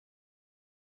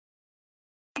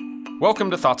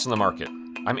Welcome to Thoughts on the Market.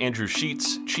 I'm Andrew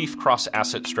Sheets, Chief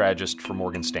Cross-Asset Strategist for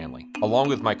Morgan Stanley. Along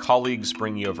with my colleagues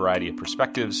bringing you a variety of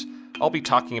perspectives, I'll be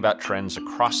talking about trends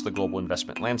across the global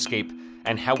investment landscape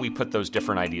and how we put those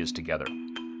different ideas together.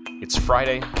 It's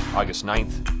Friday, August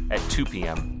 9th at 2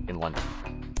 p.m. in London.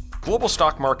 Global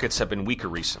stock markets have been weaker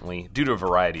recently due to a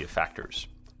variety of factors.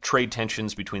 Trade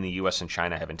tensions between the U.S. and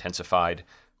China have intensified,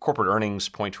 corporate earnings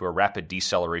point to a rapid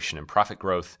deceleration in profit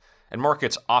growth, and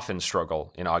markets often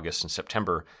struggle in August and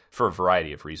September for a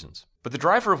variety of reasons. But the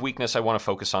driver of weakness I want to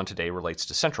focus on today relates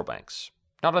to central banks,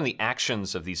 not on the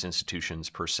actions of these institutions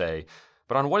per se,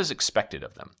 but on what is expected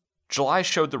of them. July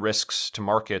showed the risks to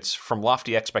markets from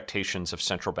lofty expectations of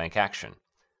central bank action.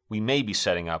 We may be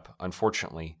setting up,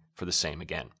 unfortunately, for the same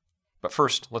again. But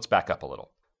first, let's back up a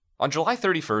little. On July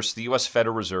 31st, the U.S.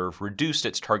 Federal Reserve reduced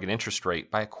its target interest rate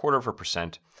by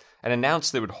 0.25% and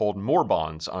announced they would hold more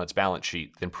bonds on its balance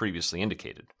sheet than previously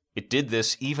indicated. It did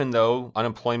this even though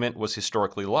unemployment was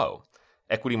historically low,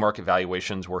 equity market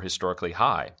valuations were historically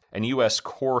high, and U.S.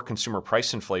 core consumer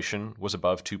price inflation was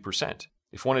above 2%.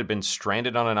 If one had been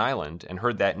stranded on an island and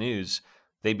heard that news,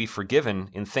 they'd be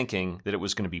forgiven in thinking that it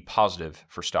was going to be positive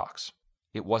for stocks.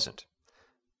 It wasn't.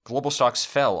 Global stocks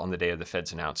fell on the day of the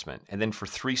Fed's announcement, and then for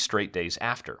 3 straight days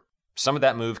after. Some of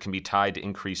that move can be tied to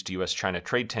increased U.S.-China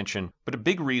trade tension, but a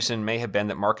big reason may have been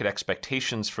that market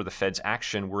expectations for the Fed's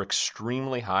action were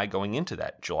extremely high going into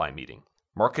that July meeting.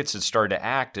 Markets had started to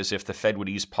act as if the Fed would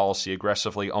ease policy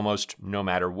aggressively almost no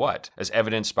matter what, as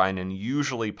evidenced by an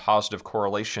unusually positive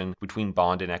correlation between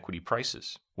bond and equity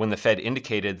prices. When the Fed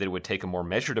indicated that it would take a more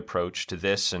measured approach to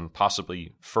this and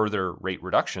possibly further rate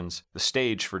reductions, the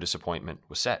stage for disappointment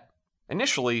was set.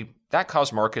 Initially, that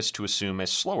caused markets to assume a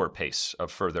slower pace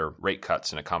of further rate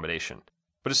cuts and accommodation.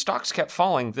 But as stocks kept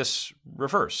falling, this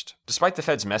reversed. Despite the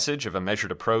Fed's message of a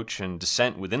measured approach and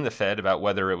dissent within the Fed about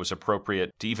whether it was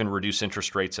appropriate to even reduce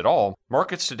interest rates at all,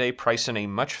 markets today price in a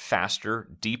much faster,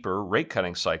 deeper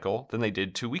rate-cutting cycle than they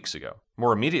did 2 weeks ago.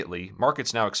 More immediately,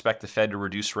 markets now expect the Fed to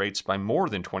reduce rates by more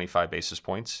than 25 basis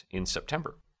points in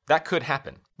September. That could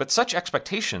happen, but such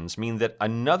expectations mean that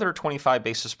another 25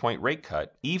 basis point rate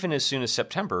cut, even as soon as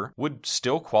September, would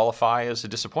still qualify as a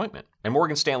disappointment. And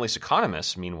Morgan Stanley's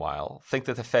economists, meanwhile, think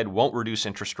that the Fed won't reduce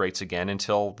interest rates again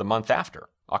until the month after,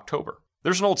 October.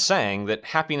 There's an old saying that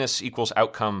happiness equals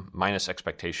outcome minus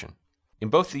expectation. In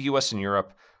both the US and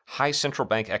Europe, high central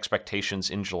bank expectations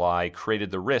in July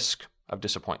created the risk of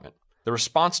disappointment. The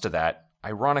response to that,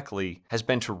 ironically, has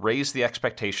been to raise the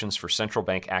expectations for central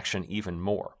bank action even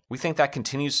more. We think that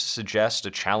continues to suggest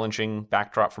a challenging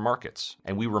backdrop for markets,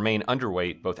 and we remain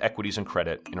underweight both equities and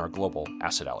credit in our global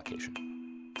asset allocation.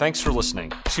 Thanks for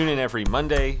listening. Tune in every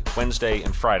Monday, Wednesday,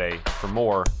 and Friday for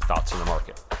more Thoughts on the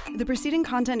Market. The preceding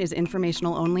content is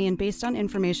informational only and based on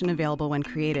information available when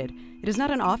created. It is not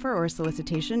an offer or a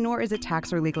solicitation, nor is it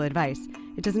tax or legal advice.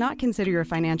 It does not consider your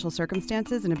financial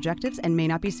circumstances and objectives and may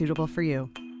not be suitable for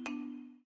you.